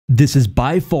This is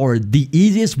by far the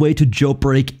easiest way to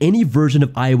jailbreak any version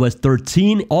of iOS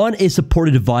 13 on a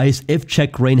supported device if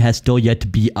CheckRa1n has still yet to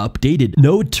be updated.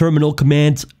 No terminal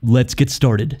commands, let's get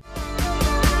started.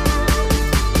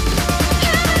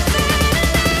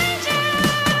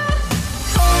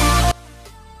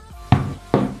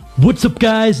 What's up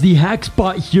guys, the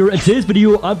Hackspot here. In today's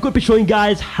video, I'm going to be showing you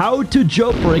guys how to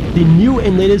jailbreak the new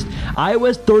and latest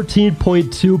iOS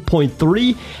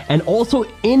 13.2.3 and also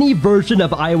any version of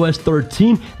iOS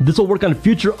 13. This will work on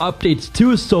future updates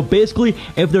too. So basically,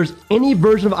 if there's any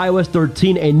version of iOS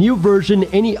 13, a new version,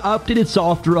 any updated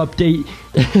software update,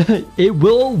 it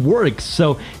will work.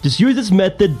 So just use this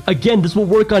method. Again, this will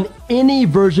work on any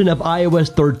version of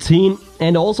iOS 13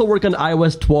 and also work on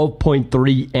iOS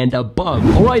 12.3 and above.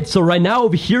 Alright, so right now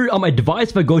over here on my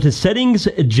device, if I go to settings,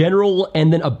 general,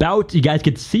 and then about, you guys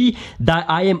can see that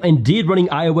I am indeed running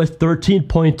iOS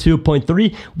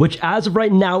 13.2.3, which as of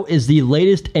right now is the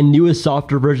latest and newest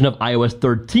software version of iOS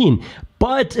 13.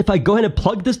 But if I go ahead and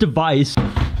plug this device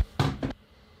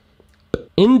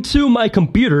into my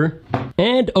computer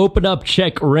and open up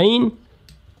CheckRa1n,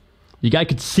 you guys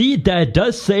can see that it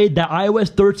does say that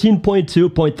iOS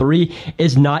 13.2.3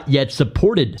 is not yet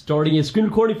supported. Starting a screen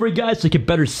recording for you guys so you can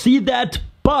better see that.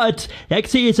 But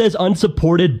actually it says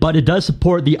unsupported, but it does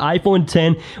support the iPhone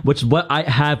 10, which is what I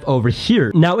have over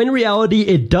here. Now in reality,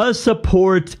 it does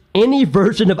support any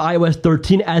version of iOS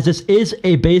 13, as this is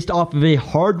based off of a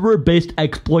hardware-based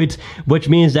exploit, which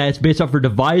means that it's based off your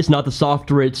device, not the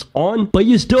software it's on. But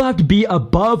you still have to be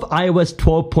above iOS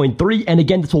 12.3, and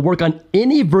again, this will work on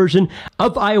any version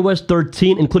of iOS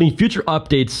 13, including future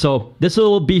updates. So this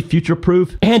will be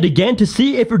future-proof. And again, to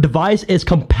see if your device is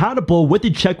compatible with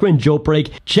the CheckRa1n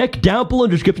Jailbreak, check down below in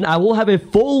the description. I will have a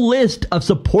full list of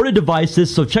supported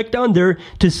devices, so check down there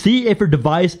to see if your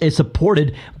device is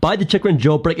supported by the CheckRa1n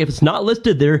Jailbreak. If it's not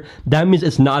listed there, that means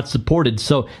it's not supported.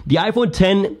 So the iPhone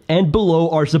 10 and below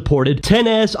are supported.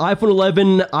 10s, iPhone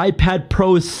 11, iPad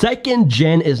Pro 2nd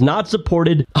gen is not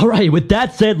supported. All right, with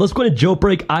that said, let's go to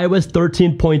jailbreak iOS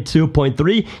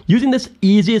 13.2.3 using this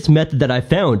easiest method that I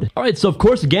found. All right, so of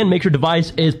course, again, make sure your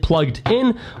device is plugged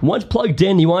in. Once plugged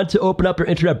in, you want to open up your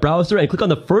internet browser and click on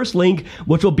the first link,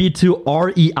 which will be to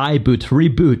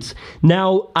reboot.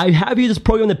 Now, I have used this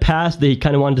program in the past. They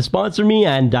kind of wanted to sponsor me,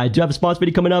 and I do have a sponsor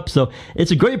video coming up, so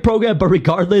it's a great program, but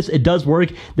regardless, it does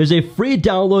work. There's a free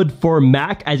download for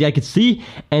Mac, as you guys can see,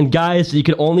 and guys, you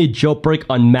can only jailbreak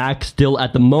on Mac still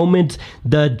at the moment.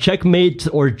 The Checkmate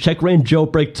or CheckRa1n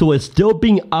Jailbreak tool is still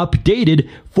being updated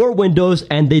for Windows,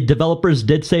 and the developers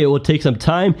did say it will take some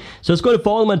time. So let's go to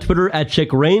follow them on Twitter at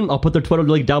CheckRa1n. I'll put their Twitter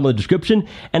link down in the description,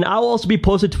 and I'll also be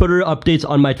posting Twitter updates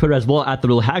on my Twitter as well at the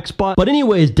Real Hackspot. But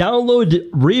anyways, download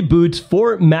Reboot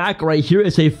for Mac right here.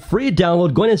 It's a free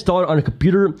download. Go ahead and install it on a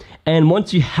computer, and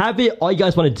once you have it, all you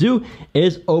guys want to do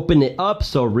is open it up.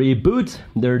 So Reboot,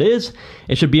 there it is.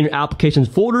 It should be in your applications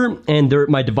folder, and there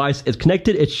my device is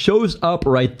connected. It shows up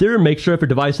right there. Make sure if your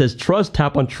device says trust,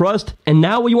 tap on trust, and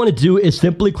now what you want to do is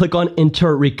simply click on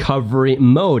enter recovery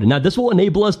mode. Now this will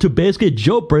enable us to basically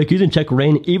jailbreak using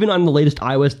CheckRa1n even on the latest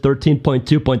iOS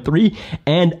 13.2.3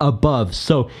 and above.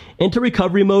 So enter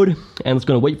recovery mode, and let's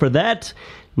go and wait for that.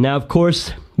 Now of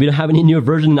course, we don't have any new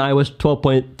version in iOS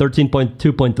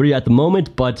 13.2.3 at the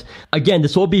moment, but again,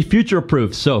 this will be future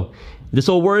proof, so this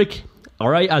will work. All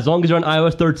right, as long as you're on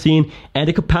iOS 13 and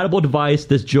a compatible device,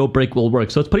 this jailbreak will work.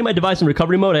 So it's putting my device in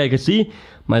recovery mode. As you can see,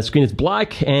 my screen is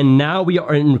black, and now we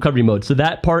are in recovery mode. So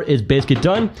that part is basically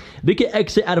done. We can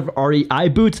exit out of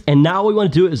reboot, and now what we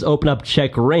want to do is open up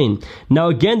CheckRa1n. Now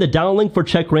again, the download link for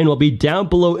CheckRa1n will be down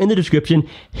below in the description.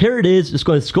 Here it is. Just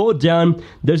going to scroll down.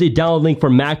 There's a download link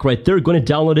for Mac right there. Going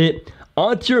to download it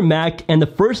onto your Mac, and the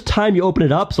first time you open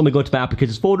it up, so I'm going to go to my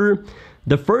applications folder.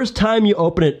 The first time you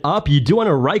open it up, you do want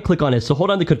to right click on it. So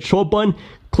hold on the control button,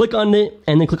 click on it,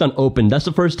 and then click on open. That's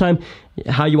the first time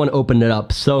how you want to open it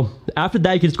up. So after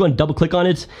that, you can just go and double click on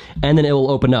it, and then it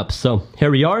will open up. So here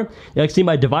we are. You can see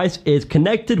my device is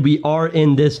connected. We are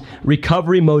in this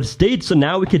recovery mode state. So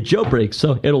now we can jailbreak.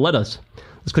 So it'll let us.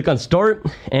 Let's click on start,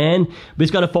 and we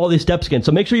just got to follow these steps again.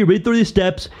 So make sure you read through these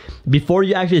steps before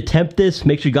you actually attempt this.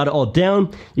 Make sure you got it all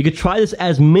down. You can try this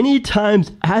as many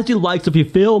times as you like. So if you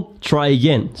fail, try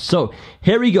again. So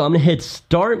here we go. I'm going to hit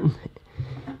start,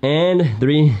 and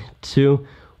 3, 2,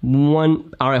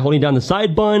 1. All right, holding down the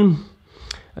side button.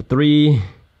 3,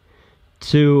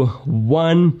 2,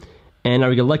 1. And now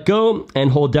we're going to let go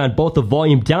and hold down both the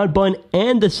volume down button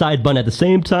and the side button at the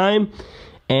same time.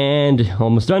 And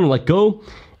almost done, let go.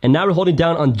 And now we're holding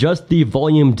down on just the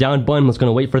volume down button. Let's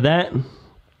gonna wait for that.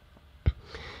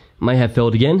 Might have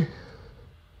failed again.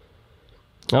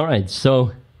 All right,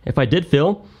 so if I did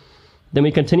fail, then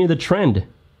we continue the trend.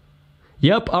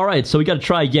 Yep, alright, so we gotta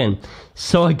try again.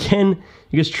 So again,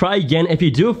 you guys try again. If you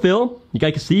do fail, you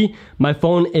guys can see my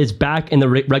phone is back in the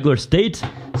regular state.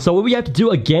 So what we have to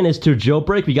do again is to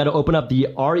jailbreak. We gotta open up the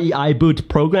REI boot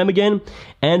program again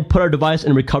and put our device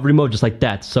in recovery mode just like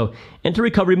that. So enter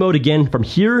recovery mode again from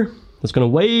here. It's gonna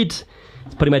wait.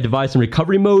 It's putting my device in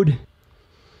recovery mode.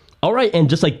 Alright, and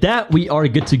just like that, we are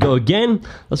good to go again.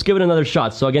 Let's give it another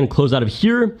shot. So again, close out of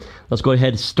here. Let's go ahead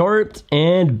and start,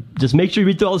 and just make sure you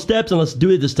read through all the steps, and let's do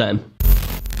it this time.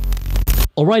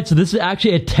 Alright, so this is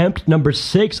actually attempt number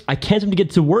 6. I can't seem to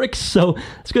get to work, so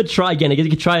let's go try again. I guess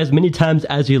you can try as many times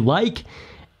as you like.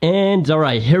 And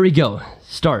alright, here we go.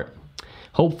 Start.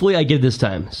 Hopefully I get it this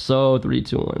time. So 3,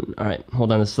 2, 1. Alright,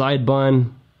 hold on the side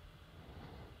button.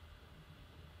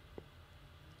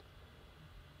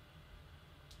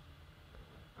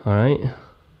 Alright,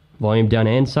 volume down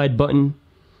and side button.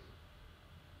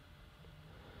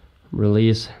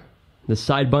 Release the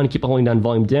side button, keep holding down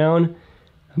volume down.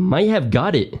 I might have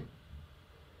got it.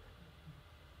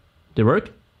 Did it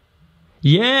work?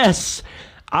 Yes!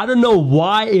 I don't know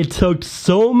why it took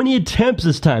so many attempts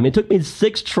this time. It took me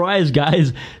 6 tries,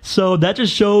 guys. So that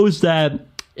just shows that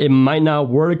it might not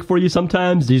work for you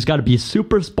sometimes. You just gotta be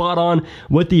super spot on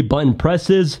with the button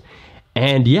presses.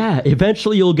 And yeah,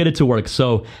 eventually you'll get it to work.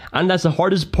 So, and that's the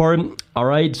hardest part.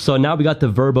 Alright, so now we got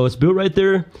the verbose boot right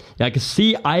there. Yeah, I can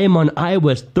see I am on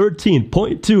iOS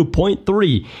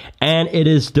 13.2.3 and it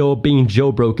is still being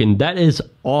jailbroken. That is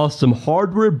awesome.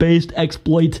 Hardware-based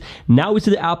exploit. Now we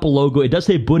see the Apple logo. It does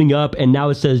say booting up, and now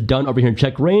it says done over here in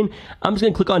CheckRa1n. I'm just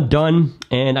going to click on done,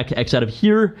 and I can exit out of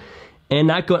here. And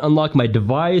not go unlock my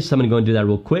device. I'm going to go and do that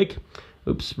real quick.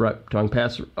 Oops, wrong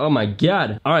password. Oh my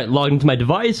god. Alright, logged into my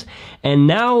device. And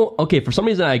now, okay, for some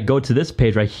reason I go to this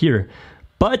page right here.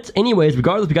 But anyways,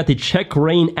 regardless, we got the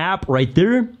CheckRa1n app right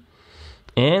there.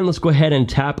 And let's go ahead and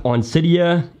tap on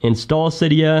Cydia, install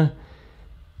Cydia.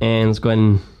 And let's go ahead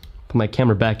and put my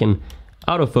camera back in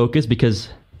autofocus because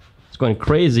it's going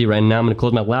crazy right now. I'm going to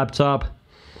close my laptop.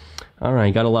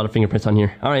 Alright, got a lot of fingerprints on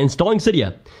here. Alright, installing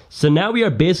Cydia. So now we are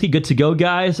basically good to go,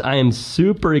 guys. I am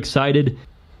super excited.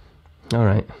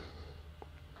 Alright.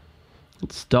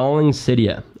 Installing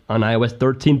Cydia on iOS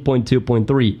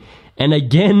 13.2.3. And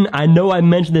again, I know I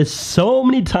mentioned this so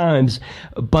many times,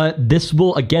 but this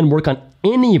will again work on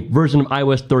any version of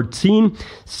iOS 13.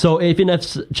 So even if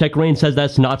CheckRa1n says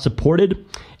that's not supported,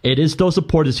 it is still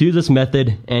supported. Just use this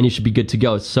method and you should be good to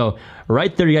go. So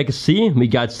right there you guys can see we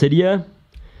got Cydia.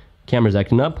 Camera's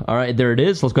acting up. Alright, there it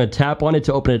is. Let's go ahead and tap on it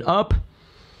to open it up.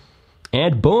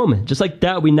 And boom, just like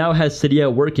that, we now have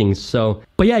Cydia working. So,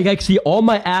 but yeah, you guys can see all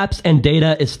my apps and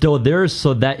data is still there,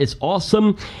 so that is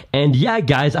awesome. And yeah,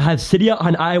 guys, I have Cydia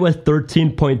on iOS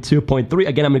 13.2.3.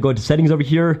 Again, I'm gonna go into settings over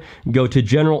here, go to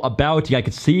general about. You guys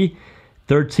can see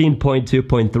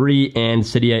 13.2.3 and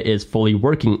Cydia is fully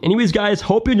working. Anyways, guys,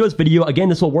 hope you enjoyed this video. Again,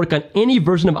 this will work on any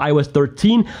version of iOS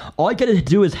 13. All you gotta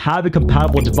do is have a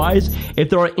compatible device. If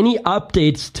there are any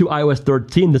updates to iOS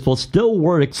 13, this will still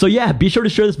work. So yeah, be sure to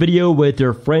share this video with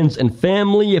your friends and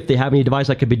family if they have any device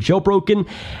that could be jailbroken.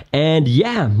 And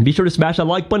yeah, be sure to smash that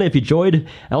like button if you enjoyed.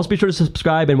 And also be sure to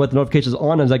subscribe and with the notifications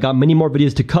on, as I got many more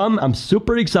videos to come. I'm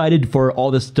super excited for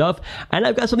all this stuff. And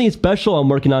I've got something special I'm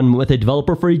working on with a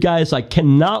developer for you guys. So I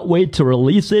cannot wait to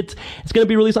release it. It's going to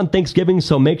be released on Thanksgiving,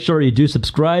 so make sure you do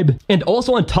subscribe. And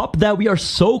also on top of that, we are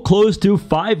so close to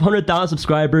 500,000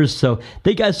 subscribers, so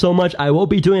thank you guys so much. I will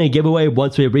be doing a giveaway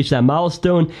once we reach that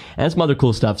milestone and some other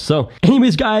cool stuff. So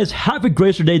anyways, guys, have a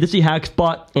great day. This is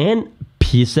Hackspot, and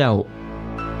peace out.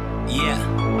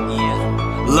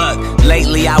 Look,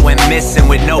 lately I went missing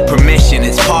with no permission,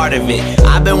 it's part of it.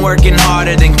 I've been working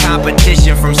harder than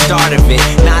competition from start of it.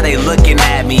 Now they looking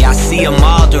at me, I see them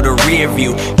all through the rear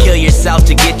view. Kill yourself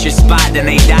to get your spot, then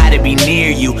they die to be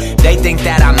near you. They think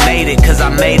that I made it, cause I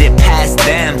made it past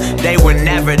them. They were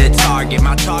never the target,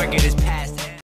 my target is past